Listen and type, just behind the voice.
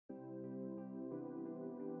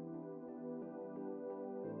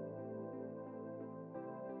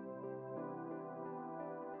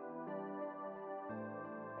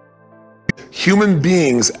human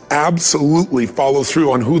beings absolutely follow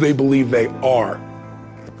through on who they believe they are.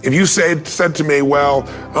 If you said to me, well,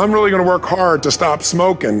 I'm really gonna work hard to stop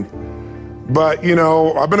smoking, but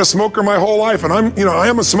I've been a smoker my whole life and I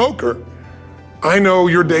am a smoker. I know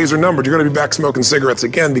your days are numbered. You're gonna be back smoking cigarettes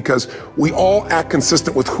again, because we all act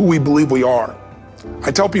consistent with who we believe we are.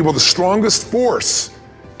 I tell people the strongest force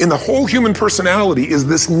in the whole human personality is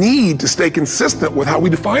this need to stay consistent with how we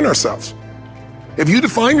define ourselves. If you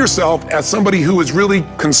define yourself as somebody who is really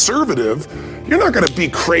conservative, you're not gonna be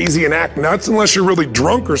crazy and act nuts unless you're really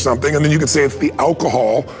drunk or something, and then you can say it's the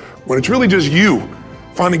alcohol, when it's really just you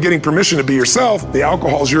finally getting permission to be yourself. The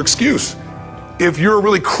alcohol is your excuse. If you're a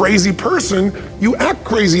really crazy person, you act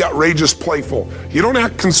crazy, outrageous, playful. You don't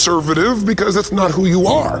act conservative because that's not who you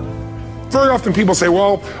are. Very often people say,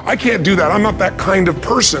 well, I can't do that. I'm not that kind of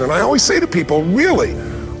person. And I always say to people, really,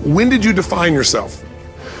 when did you define yourself?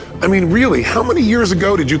 I mean, really, how many years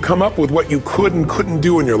ago did you come up with what you could and couldn't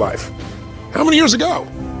do in your life? How many years ago?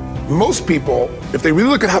 Most people, if they really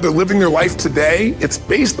look at how they're living their life today, it's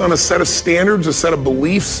based on a set of standards, a set of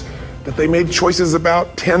beliefs that they made choices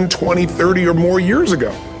about 10, 20, 30 or more years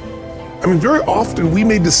ago. I mean, very often we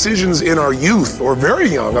made decisions in our youth or very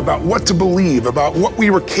young about what to believe, about what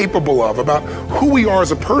we were capable of, about who we are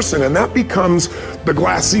as a person, and that becomes the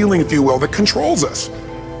glass ceiling, if you will, that controls us.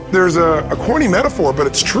 There's a corny metaphor, but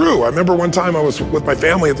it's true. I remember one time I was with my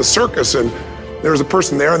family at the circus, and there was a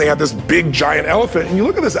person there and they had this big giant elephant, and you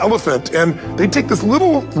look at this elephant and they take this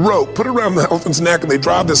little rope, put it around the elephant's neck, and they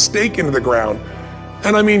drive this stake into the ground.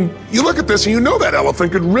 And I mean, you look at this and that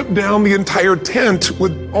elephant could rip down the entire tent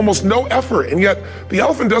with almost no effort. And yet the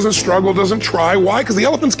elephant doesn't struggle, doesn't try. Why? Because the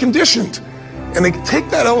elephant's conditioned. And they take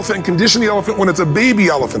that elephant and condition the elephant when it's a baby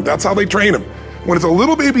elephant. That's how they train them. When it's a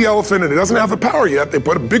little baby elephant and it doesn't have the power yet, they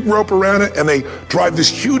put a big rope around it and they drive this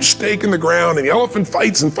huge stake in the ground, and the elephant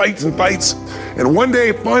fights and fights and fights. And one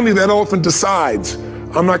day, finally, that elephant decides,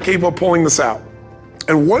 I'm not capable of pulling this out.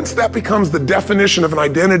 And once that becomes the definition of an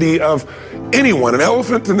identity of anyone, an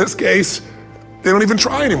elephant in this case, they don't even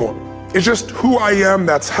try anymore. It's just who I am,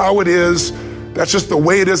 that's how it is, that's just the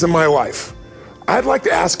way it is in my life. I'd like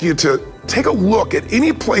to ask you to take a look at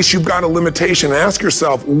any place you've got a limitation and ask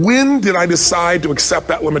yourself, when did I decide to accept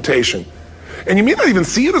that limitation? And you may not even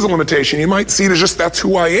see it as a limitation, you might see it as just that's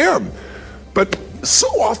who I am. But so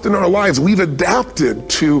often in our lives, we've adapted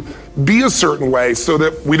to be a certain way so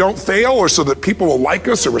that we don't fail or so that people will like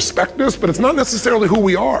us or respect us, but it's not necessarily who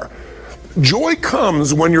we are. Joy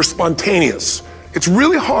comes when you're spontaneous. It's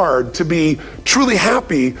really hard to be truly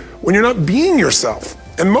happy when you're not being yourself.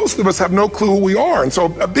 And most of us have no clue who we are. And so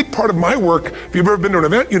a big part of my work, if you've ever been to an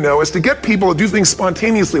event, is to get people to do things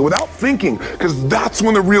spontaneously without thinking, because that's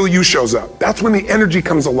when the real you shows up. That's when the energy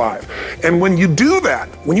comes alive. And when you do that,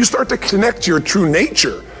 when you start to connect to your true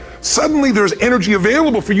nature, suddenly there's energy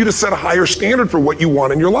available for you to set a higher standard for what you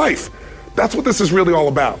want in your life. That's what this is really all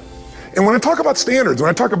about. And when I talk about standards, when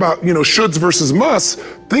I talk about, shoulds versus musts,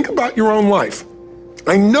 think about your own life.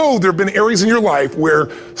 I know there have been areas in your life where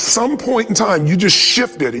some point in time you just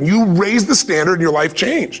shifted and you raised the standard and your life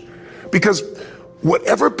changed. Because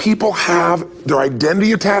whatever people have their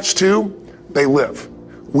identity attached to, they live.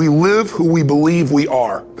 We live who we believe we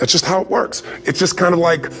are. That's just how it works. It's just kind of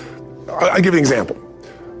like, I'll give you an example.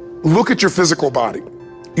 Look at your physical body.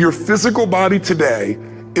 Your physical body today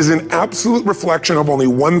is an absolute reflection of only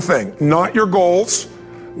one thing, not your goals,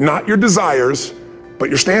 not your desires, but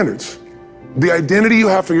your standards. The identity you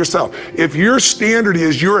have for yourself. If your standard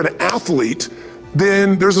is you're an athlete,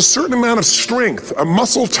 then there's a certain amount of strength, a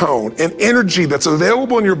muscle tone, and energy that's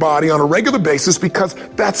available in your body on a regular basis because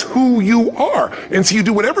that's who you are. And so you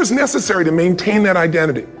do whatever is necessary to maintain that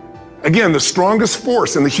identity. Again, the strongest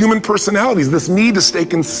force in the human personality is this need to stay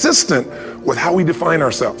consistent with how we define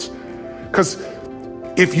ourselves. Because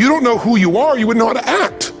if you don't know who you are, you wouldn't know how to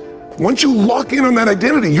act. Once you lock in on that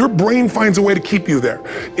identity, your brain finds a way to keep you there.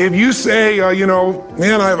 If you say,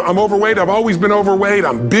 man, I'm overweight, I've always been overweight,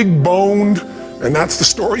 I'm big boned, and that's the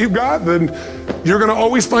story you've got, then you're gonna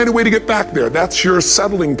always find a way to get back there. That's your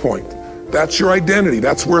settling point. That's your identity.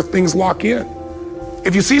 That's where things lock in.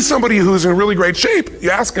 If you see somebody who's in really great shape, you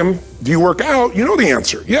ask them, do you work out? You know the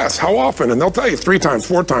answer. Yes, how often? And they'll tell you 3 times,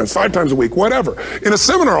 4 times, 5 times a week, whatever. In a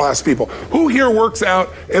seminar, I'll ask people, who here works out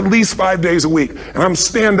at least 5 days a week? And I'm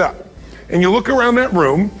stand up. And you look around that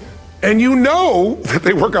room and you know that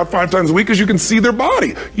they work out 5 times a week because you can see their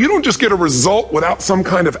body. You don't just get a result without some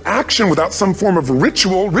kind of action, without some form of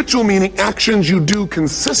ritual. Ritual meaning actions you do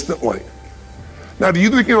consistently. Now, do you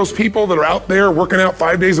think those people that are out there working out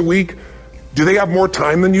 5 days a week, do they have more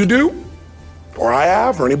time than you do? Or I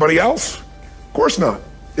have, or anybody else? Of course not.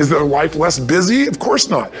 Is their life less busy? Of course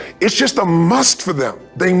not. It's just a must for them.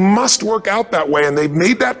 They must work out that way, and they've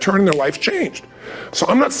made that turn and their life changed. So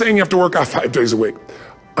I'm not saying you have to work out 5 days a week.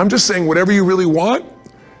 I'm just saying whatever you really want,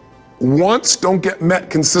 wants don't get met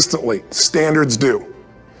consistently. Standards do.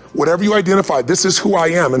 Whatever you identify, this is who I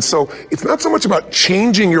am. And so it's not so much about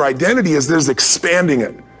changing your identity as there's expanding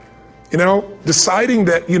it. You know, deciding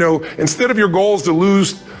that, you know, instead of your goal is to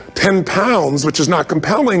lose 10 pounds, which is not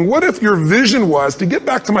compelling, what if your vision was to get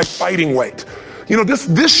back to my fighting weight? You know,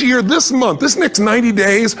 this year, this month, this next 90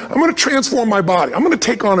 days, I'm gonna transform my body. I'm gonna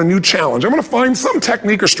take on a new challenge. I'm gonna find some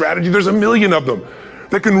technique or strategy, there's a million of them,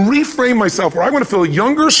 that can reframe myself where I want to feel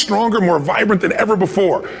younger, stronger, more vibrant than ever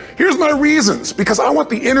before. Here's my reasons, because I want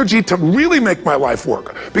the energy to really make my life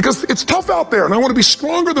work. Because it's tough out there and I want to be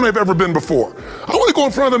stronger than I've ever been before. I want to go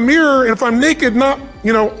in front of the mirror and if I'm naked, not,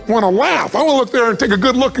 you know, want to laugh. I want to look there and take a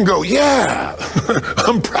good look and go, yeah,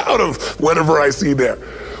 I'm proud of whatever I see there.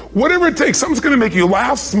 Whatever it takes, something's gonna make you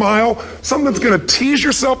laugh, smile, something's gonna tease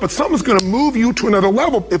yourself, but something's gonna move you to another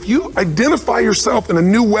level. If you identify yourself in a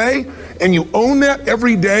new way and you own that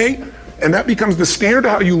every day, and that becomes the standard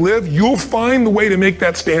of how you live, you'll find the way to make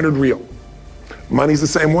that standard real. Money's the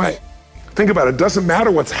same way. Think about it, it doesn't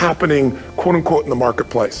matter what's happening, quote unquote, in the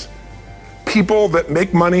marketplace. People that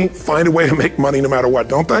make money find a way to make money no matter what,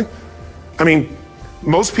 don't they? I mean,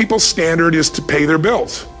 most people's standard is to pay their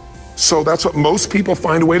bills. So that's what most people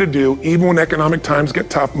find a way to do, even when economic times get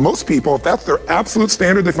tough. Most people, if that's their absolute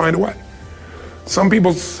standard, they find a way. Some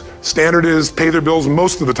people's standard is pay their bills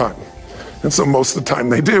most of the time. And so most of the time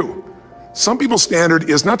they do. Some people's standard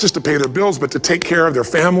is not just to pay their bills, but to take care of their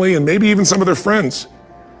family and maybe even some of their friends.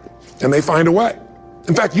 And they find a way.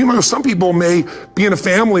 In fact, you know, some people may be in a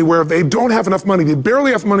family where they don't have enough money. They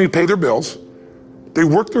barely have money to pay their bills. They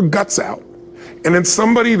work their guts out. And then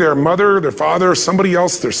somebody, their mother, their father, somebody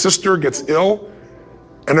else, their sister gets ill,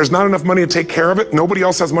 and there's not enough money to take care of it. Nobody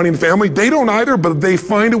else has money in the family. They don't either, but they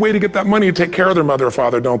find a way to get that money to take care of their mother or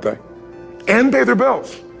father, don't they? And pay their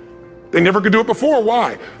bills. They never could do it before.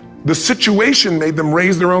 Why? The situation made them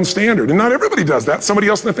raise their own standard. And not everybody does that. Somebody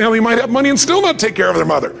else in the family might have money and still not take care of their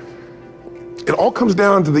mother. It all comes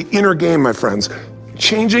down to the inner game, my friends.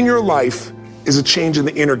 Changing your life is a change in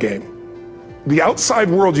the inner game. The outside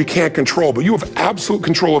world you can't control, but you have absolute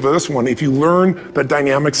control over this one if you learn the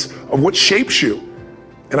dynamics of what shapes you.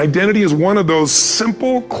 And identity is one of those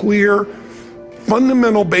simple, clear,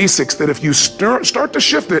 fundamental basics that if you start to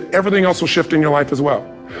shift it, everything else will shift in your life as well.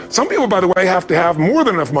 Some people, by the way, have to have more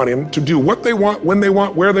than enough money to do what they want, when they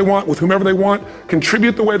want, where they want, with whomever they want,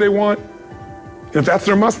 contribute the way they want. And if that's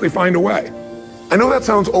their must, they find a way. I know that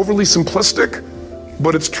sounds overly simplistic,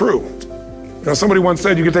 but it's true. You know, somebody once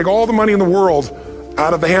said you could take all the money in the world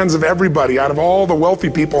out of the hands of everybody, out of all the wealthy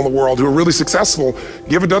people in the world who are really successful,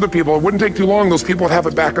 give it to other people. It wouldn't take too long, those people would have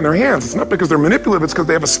it back in their hands. It's not because they're manipulative, it's because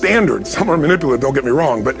they have a standard. Some are manipulative, don't get me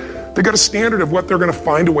wrong, but they got a standard of what they're gonna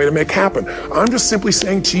find a way to make happen. I'm just simply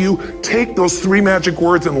saying to you, take those 3 magic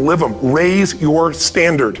words and live them. Raise your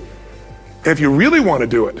standard. And if you really wanna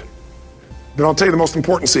do it, then I'll tell you the most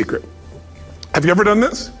important secret. Have you ever done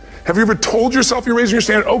this? Have you ever told yourself you're raising your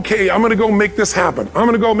standard? Okay, I'm gonna go make this happen. I'm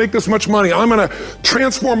gonna go make this much money. I'm gonna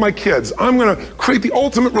transform my kids. I'm gonna create the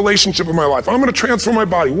ultimate relationship in my life. I'm gonna transform my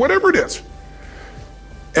body, whatever it is.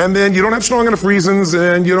 And then you don't have strong enough reasons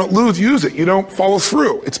and you don't use it. You don't follow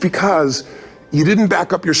through. It's because you didn't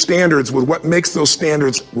back up your standards with what makes those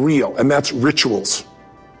standards real, and that's rituals.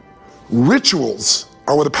 Rituals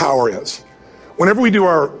are where the power is. Whenever we do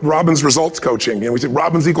our Robbins results coaching, and we say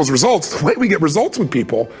Robbins equals results, the way we get results with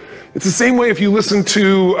people, it's the same way if you listen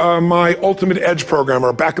to my Ultimate Edge program,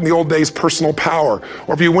 or back in the old days, Personal Power,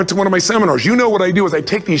 or if you went to one of my seminars. You know what I do is I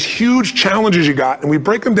take these huge challenges you got and we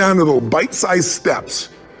break them down into little bite-sized steps.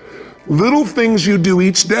 Little things you do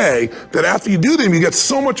each day that after you do them, you get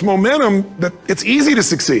so much momentum that it's easy to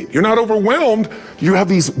succeed. You're not overwhelmed. You have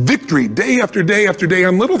these victory day after day after day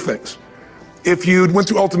on little things. If you went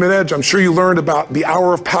through Ultimate Edge, I'm sure you learned about the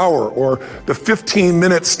hour of power, or the 15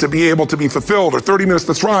 minutes to be able to be fulfilled, or 30 minutes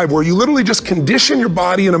to thrive, where you literally just condition your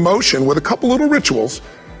body and emotion with a couple little rituals.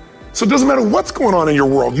 So it doesn't matter what's going on in your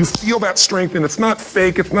world, you feel that strength, and it's not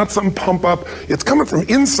fake, it's not some pump up, it's coming from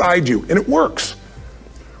inside you, and it works.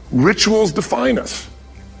 Rituals define us.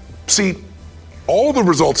 See, all the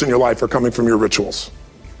results in your life are coming from your rituals.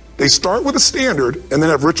 They start with a standard and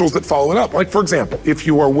then have rituals that follow it up. Like, for example, if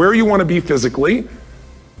you are where you want to be physically,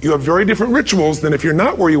 you have very different rituals than if you're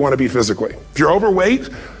not where you want to be physically. If you're overweight,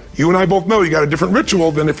 you and I both know you got a different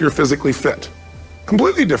ritual than if you're physically fit.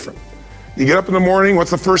 Completely different. You get up in the morning,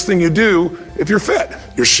 what's the first thing you do if you're fit?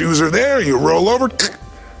 Your shoes are there, you roll over,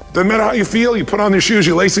 Doesn't matter how you feel, you put on your shoes,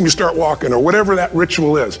 you lace them, you start walking, or whatever that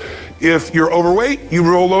ritual is. If you're overweight, you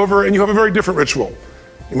roll over and you have a very different ritual.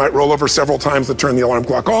 You might roll over several times to turn the alarm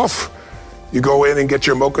clock off. You go in and get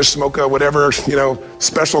your mocha, smocha, whatever,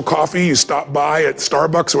 special coffee. You stop by at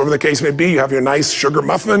Starbucks, or whatever the case may be. You have your nice sugar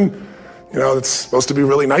muffin, that's supposed to be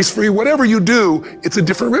really nice for you. Whatever you do, it's a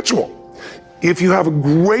different ritual. If you have a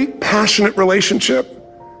great, passionate relationship,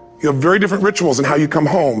 you have very different rituals in how you come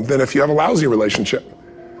home than if you have a lousy relationship.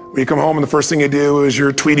 When you come home and the first thing you do is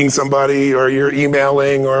you're tweeting somebody, or you're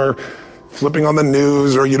emailing, or flipping on the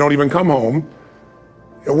news, or you don't even come home.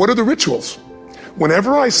 What are the rituals?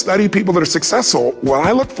 Whenever I study people that are successful, what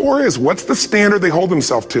I look for is what's the standard they hold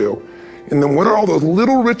themselves to? And then what are all those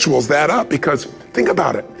little rituals that add up? Because think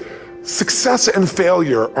about it. Success and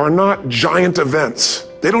failure are not giant events.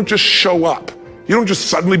 They don't just show up. You don't just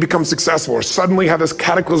suddenly become successful or suddenly have this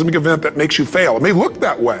cataclysmic event that makes you fail. It may look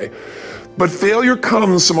that way, but failure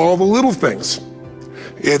comes from all the little things.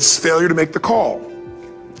 It's failure to make the call.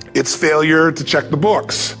 It's failure to check the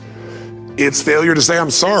books. It's failure to say,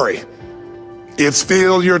 I'm sorry. It's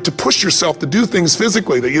failure to push yourself to do things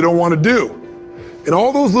physically that you don't want to do. And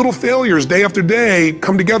all those little failures day after day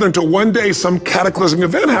come together until one day some cataclysmic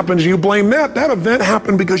event happens and you blame that. That event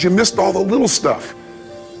happened because you missed all the little stuff.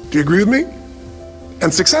 Do you agree with me?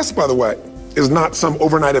 And success, by the way, is not some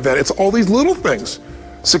overnight event. It's all these little things.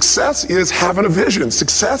 Success is having a vision.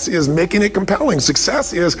 Success is making it compelling.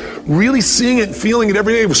 Success is really seeing it and feeling it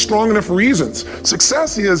every day with strong enough reasons.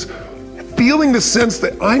 Success is feeling the sense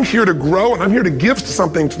that I'm here to grow and I'm here to give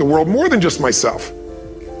something to the world more than just myself.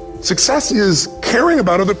 Success is caring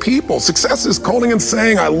about other people. Success is calling and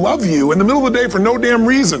saying, I love you in the middle of the day for no damn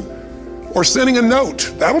reason. Or sending a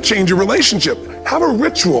note. That'll change your relationship. Have a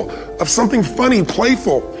ritual of something funny,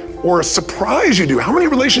 playful, or a surprise you do. How many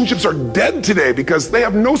relationships are dead today because they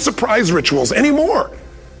have no surprise rituals anymore?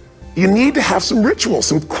 You need to have some rituals,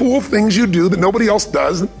 some cool things you do that nobody else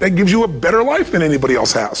does that gives you a better life than anybody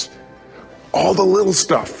else has. All the little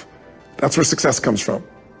stuff. That's where success comes from.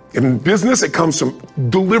 In business, it comes from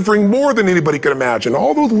delivering more than anybody could imagine.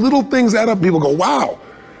 All those little things add up. People go, wow,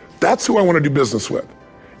 that's who I want to do business with.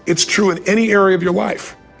 It's true in any area of your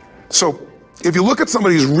life. So if you look at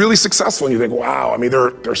somebody who's really successful and you think, wow,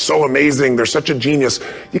 they're so amazing, they're such a genius,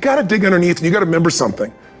 you got to dig underneath and you got to remember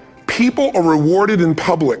something. People are rewarded in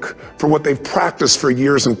public for what they've practiced for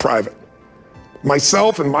years in private.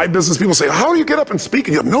 Myself and my business people say, how do you get up and speak?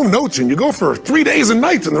 And you have no notes and you go for 3 days and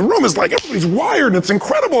nights and the room is like, everybody's wired and it's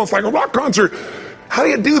incredible. It's like a rock concert. How do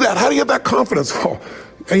you do that? How do you have that confidence? Oh,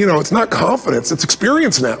 and it's not confidence, it's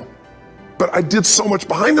experience now. But I did so much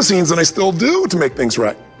behind the scenes and I still do to make things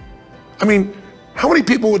right. How many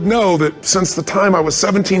people would know that since the time I was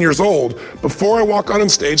 17 years old, before I walk on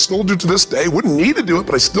stage, still do to this day, wouldn't need to do it,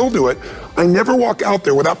 but I still do it, I never walk out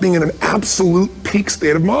there without being in an absolute peak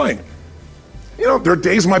state of mind. There are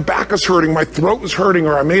days my back is hurting, my throat was hurting,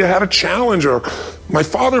 or I may have had a challenge, or my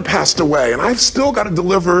father passed away, and I've still got to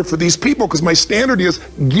deliver for these people because my standard is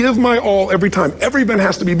give my all every time. Every event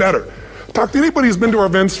has to be better. Talk to anybody who's been to our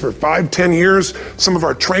events for 5, 10 years, some of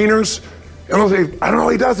our trainers, and they'll say, I don't know how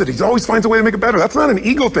he does it. He always finds a way to make it better. That's not an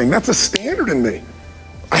ego thing. That's a standard in me.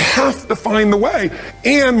 I have to find the way.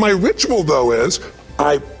 And my ritual, though, is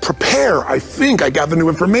I prepare, I think, I gather new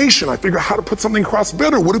information, I figure out how to put something across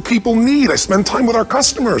better. What do people need? I spend time with our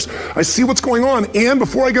customers. I see what's going on. And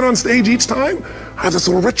before I get on stage each time, I have this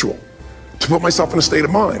little ritual to put myself in a state of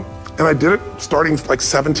mind. And I did it starting like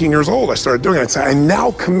 17 years old. I started doing it. I'd say, I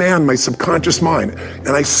now command my subconscious mind. And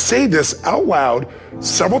I say this out loud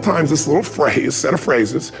several times, this little phrase, set of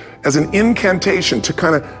phrases, as an incantation to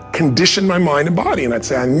kind of condition my mind and body. And I'd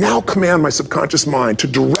say, I now command my subconscious mind to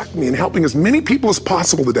direct me in helping as many people as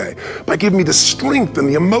possible today by giving me the strength and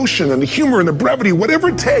the emotion and the humor and the brevity, whatever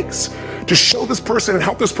it takes to show this person and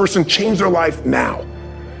help this person change their life now.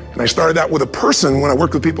 And I started that with a person when I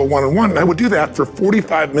worked with people one-on-one, and I would do that for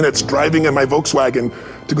 45 minutes driving in my Volkswagen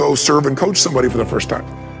to go serve and coach somebody for the first time.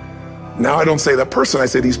 Now I don't say that person, I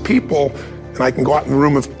say these people, and I can go out in a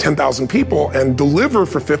room of 10,000 people and deliver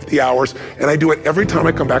for 50 hours, and I do it every time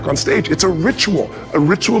I come back on stage. It's a ritual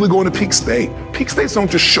to go into peak state. Peak states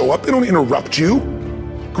don't just show up, they don't interrupt you.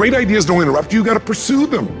 Great ideas don't interrupt you, you gotta pursue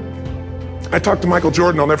them. I talked to Michael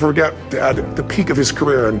Jordan, I'll never forget, at the peak of his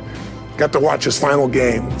career, and got to watch his final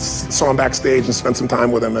game, saw him backstage and spent some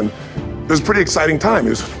time with him, and it was a pretty exciting time. He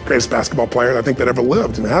was the greatest basketball player I think that ever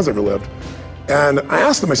lived and has ever lived. And I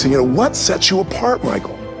asked him, I said, what sets you apart,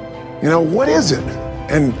 Michael? What is it?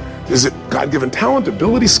 And is it God-given talent,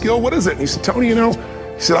 ability, skill? What is it? And he said, Tony, he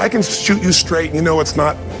said, I can shoot you straight, it's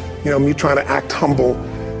not, me trying to act humble.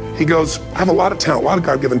 He goes, I have a lot of talent, a lot of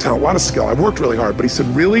God-given talent, a lot of skill. I've worked really hard. But he said,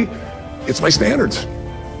 really, it's my standards.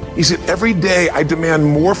 He said, every day I demand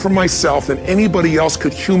more from myself than anybody else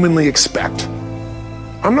could humanly expect.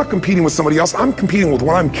 I'm not competing with somebody else. I'm competing with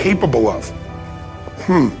what I'm capable of.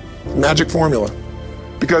 Magic formula.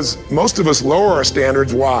 Because most of us lower our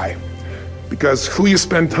standards. Why? Because who you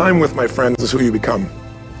spend time with, my friends, is who you become.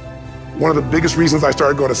 One of the biggest reasons I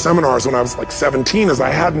started going to seminars when I was like 17 is I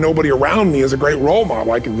had nobody around me as a great role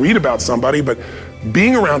model. I could read about somebody, but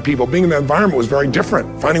being around people, being in that environment was very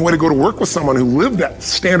different. Finding a way to go to work with someone who lived that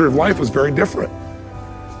standard of life was very different.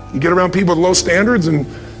 You get around people with low standards and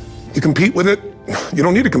you compete with it. You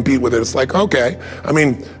don't need to compete with it. It's like, okay. I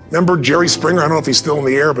mean, remember Jerry Springer? I don't know if he's still in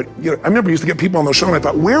the air, but I remember he used to get people on the show and I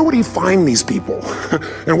thought, where would he find these people?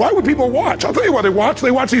 And why would people watch? I'll tell you why they watch.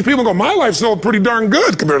 They watch these people and go, my life's still pretty darn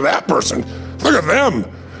good compared to that person. Look at them.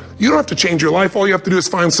 You don't have to change your life. All you have to do is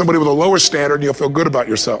find somebody with a lower standard and you'll feel good about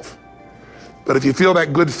yourself. But if you feel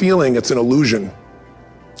that good feeling, it's an illusion.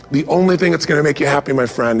 The only thing that's going to make you happy, my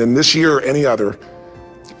friend, and this year or any other,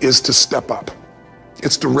 is to step up.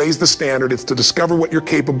 It's to raise the standard. It's to discover what you're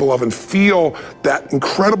capable of and feel that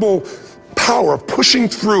incredible power of pushing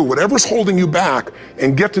through whatever's holding you back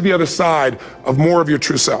and get to the other side of more of your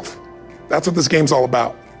true self. That's what this game's all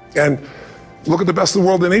about. And look at the best of the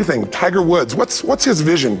world in anything. Tiger Woods, what's his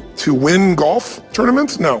vision? To win golf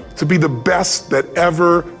tournaments? No, to be the best that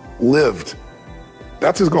ever lived.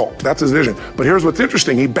 That's his goal. That's his vision. But here's what's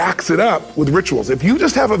interesting. He backs it up with rituals. If you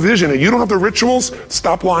just have a vision and you don't have the rituals,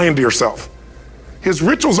 stop lying to yourself. His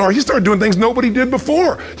rituals are, he started doing things nobody did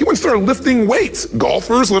before. He went and started lifting weights.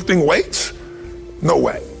 Golfers lifting weights? No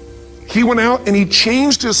way. He went out and he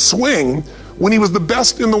changed his swing when he was the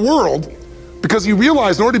best in the world because he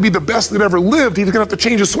realized in order to be the best that ever lived, he was gonna have to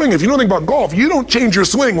change his swing. If you know anything about golf, you don't change your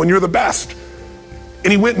swing when you're the best.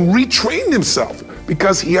 And he went and retrained himself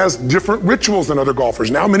because he has different rituals than other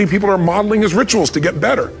golfers. Now many people are modeling his rituals to get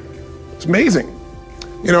better. It's amazing.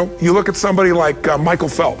 You know, you look at somebody like Michael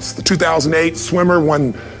Phelps, the 2008 swimmer,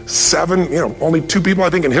 won 7, only 2 people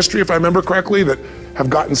I think in history, if I remember correctly, that have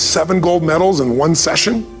gotten 7 gold medals in one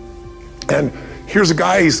session. And here's a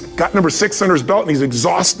guy, he's got number 6 under his belt and he's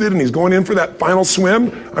exhausted and he's going in for that final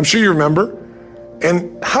swim. I'm sure you remember.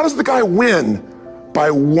 And how does the guy win?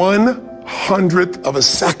 By 1/100th of a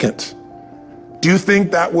second. Do you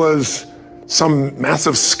think that was some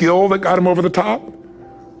massive skill that got him over the top?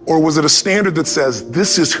 Or was it a standard that says,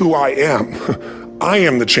 this is who I am. I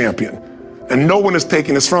am the champion. And no one is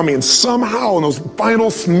taking this from me. And somehow in those final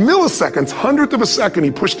milliseconds, 100th of a second, he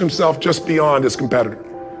pushed himself just beyond his competitor.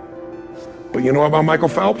 But you know about Michael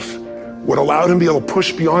Phelps? What allowed him to be able to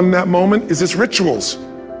push beyond that moment is his rituals.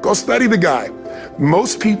 Go study the guy.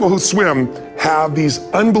 Most people who swim have these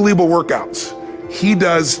unbelievable workouts. He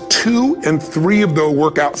does 2 and 3 of those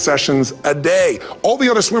workout sessions a day. All the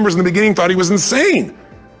other swimmers in the beginning thought he was insane.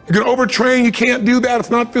 You're gonna overtrain, you can't do that, it's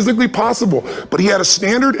not physically possible. But he had a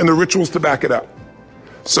standard and the rituals to back it up.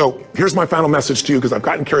 So here's my final message to you, because I've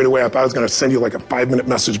gotten carried away. I thought I was gonna send you like a 5-minute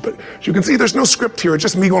message, but as you can see, there's no script here, it's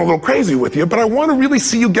just me going a little crazy with you, but I wanna really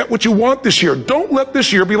see you get what you want this year. Don't let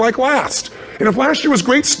this year be like last. And if last year was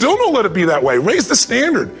great, still don't let it be that way. Raise the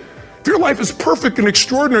standard. If your life is perfect and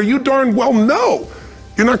extraordinary, you darn well know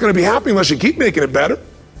you're not gonna be happy unless you keep making it better.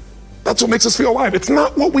 That's what makes us feel alive. It's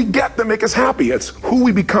not what we get that makes us happy. It's who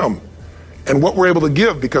we become and what we're able to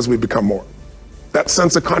give because we become more. That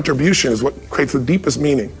sense of contribution is what creates the deepest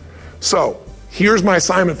meaning. So here's my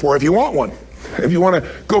assignment for you if you want one. If you want to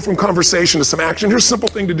go from conversation to some action, here's a simple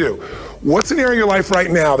thing to do. What's an area of your life right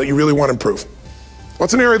now that you really want to improve?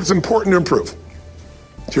 What's an area that's important to improve?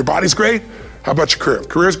 If your body's great, how about your career?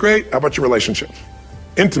 Career's great, how about your relationships?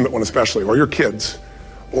 Intimate one especially, or your kids.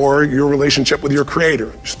 Or your relationship with your creator,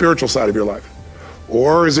 your spiritual side of your life?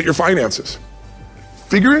 Or is it your finances?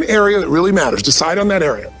 Figure an area that really matters. Decide on that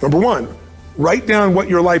area. Number 1, write down what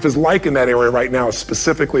your life is like in that area right now as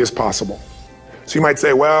specifically as possible. So you might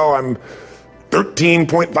say, well, I'm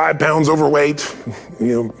 13.5 pounds overweight,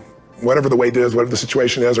 whatever the weight is, whatever the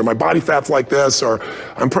situation is, or my body fat's like this, or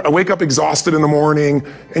I wake up exhausted in the morning,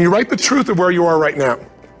 and you write the truth of where you are right now.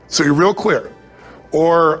 So you're real clear.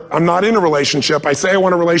 Or I'm not in a relationship. I say I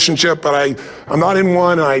want a relationship, but I'm not in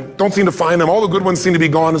one, and I don't seem to find them. All the good ones seem to be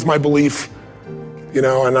gone is my belief. And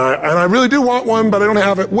I really do want one, but I don't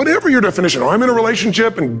have it. Whatever your definition. Or I'm in a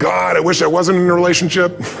relationship, and God, I wish I wasn't in a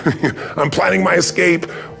relationship. I'm planning my escape.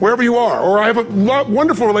 Wherever you are. Or I have a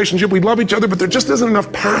wonderful relationship. We love each other, but there just isn't enough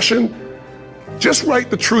passion. Just write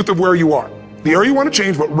the truth of where you are. The area you want to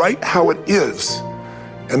change, but write how it is.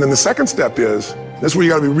 And then the second step is, this is where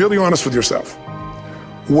you got to be really honest with yourself.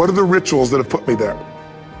 What are the rituals that have put me there?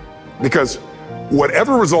 Because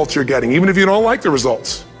whatever results you're getting, even if you don't like the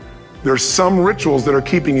results, there's some rituals that are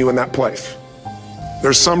keeping you in that place.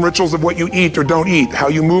 There's some rituals of what you eat or don't eat, how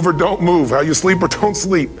you move or don't move, how you sleep or don't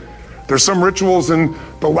sleep. There's some rituals in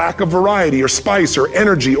the lack of variety or spice or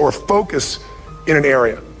energy or focus in an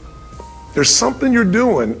area. There's something you're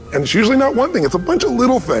doing, and it's usually not one thing, it's a bunch of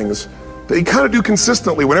little things that you kind of do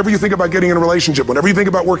consistently whenever you think about getting in a relationship, whenever you think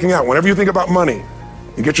about working out, whenever you think about money.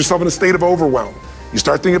 You get yourself in a state of overwhelm. You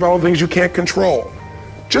start thinking about all the things you can't control.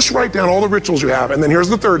 Just write down all the rituals you have, and then here's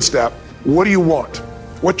the third step. What do you want?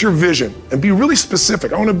 What's your vision? And be really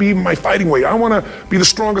specific. I want to be my fighting weight. I want to be the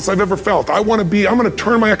strongest I've ever felt. I'm going to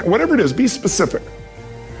turn my, whatever it is, be specific.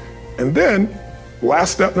 And then,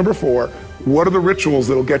 last step, number 4, what are the rituals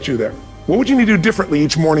that'll get you there? What would you need to do differently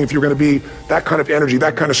each morning if you're going to be that kind of energy,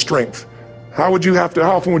 that kind of strength? How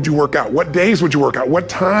often would you work out? What days would you work out? What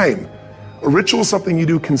time? A ritual is something you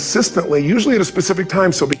do consistently, usually at a specific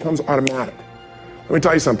time, so it becomes automatic. Let me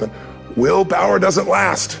tell you something. Willpower doesn't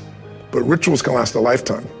last, but rituals can last a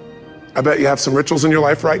lifetime. I bet you have some rituals in your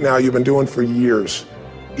life right now you've been doing for years,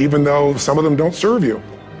 even though some of them don't serve you.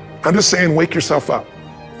 I'm just saying, wake yourself up.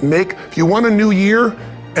 If you want a new year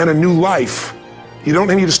and a new life, you don't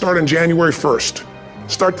need to start on January 1st.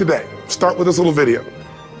 Start today. Start with this little video.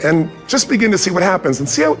 And just begin to see what happens and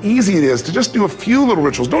see how easy it is to just do a few little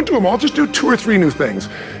rituals. Don't do them all, just do 2 or 3 new things.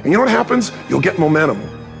 And you know what happens? You'll get momentum.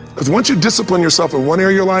 Because once you discipline yourself in one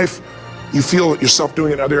area of your life, you feel yourself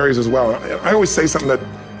doing it in other areas as well. I always say something that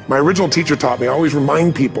my original teacher taught me. I always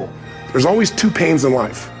remind people, there's always 2 pains in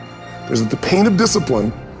life. There's the pain of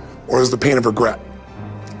discipline, or there's the pain of regret.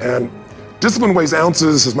 And discipline weighs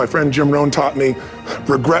ounces, as my friend Jim Rohn taught me.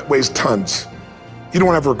 Regret weighs tons. You don't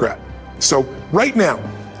want to have regret. So right now,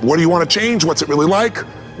 what do you want to change? What's it really like?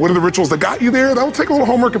 What are the rituals that got you there? That'll take a little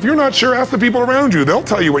homework. If you're not sure, ask the people around you. They'll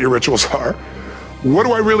tell you what your rituals are. What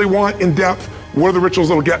do I really want in depth? What are the rituals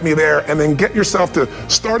that'll get me there? And then get yourself to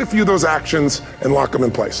start a few of those actions and lock them in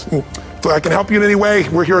place. If I can help you in any way,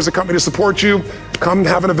 we're here as a company to support you. Come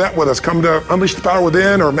have an event with us. Come to Unleash the Power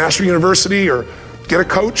Within or Master University, or get a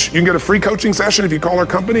coach. You can get a free coaching session if you call our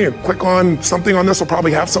company and click on something on this. Will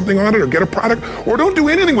probably have something on it, or get a product, or don't do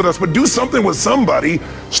anything with us, but do something with somebody,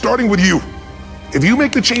 starting with you. If you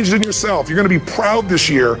make the changes in yourself, you're going to be proud this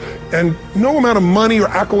year, and no amount of money or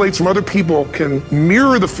accolades from other people can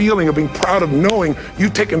mirror the feeling of being proud of knowing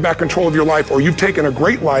you've taken back control of your life, or you've taken a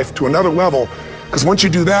great life to another level. Because once you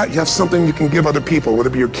do that, you have something you can give other people, whether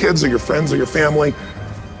it be your kids or your friends or your family,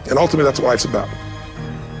 and ultimately that's what life's about.